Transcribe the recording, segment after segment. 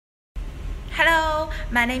Hello,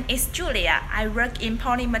 my name is Julia. I work in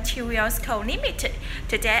Polye Materials Co. Limited.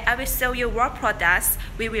 Today I will show you what products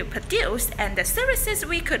we will produce and the services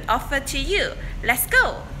we could offer to you. Let's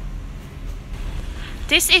go!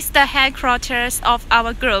 This is the headquarters of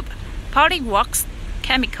our group, Polye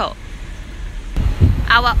Chemical.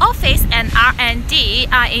 Our office and R&D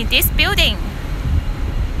are in this building.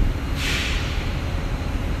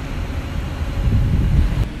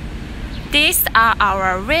 These are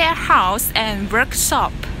our warehouse and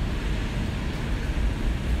workshop.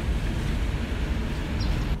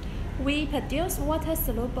 We produce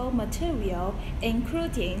water-soluble material,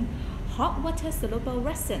 including hot water-soluble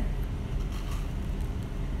resin,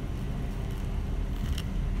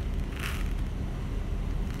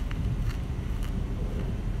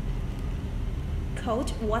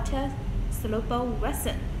 cold water-soluble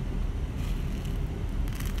resin,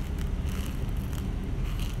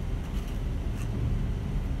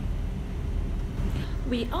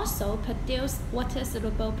 we also produce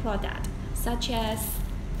water-soluble products such as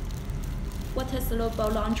water-soluble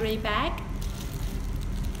laundry bag,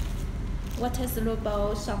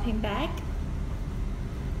 water-soluble shopping bag,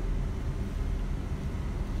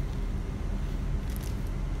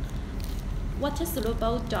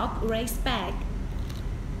 water-soluble dog waste bag.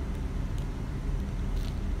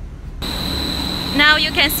 Now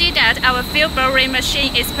you can see that our field blowing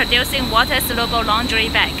machine is producing water-soluble laundry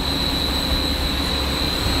bag.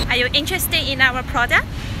 Are you interested in our product?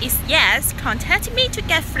 If yes, contact me to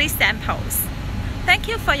get free samples. Thank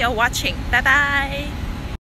you for your watching. Bye bye.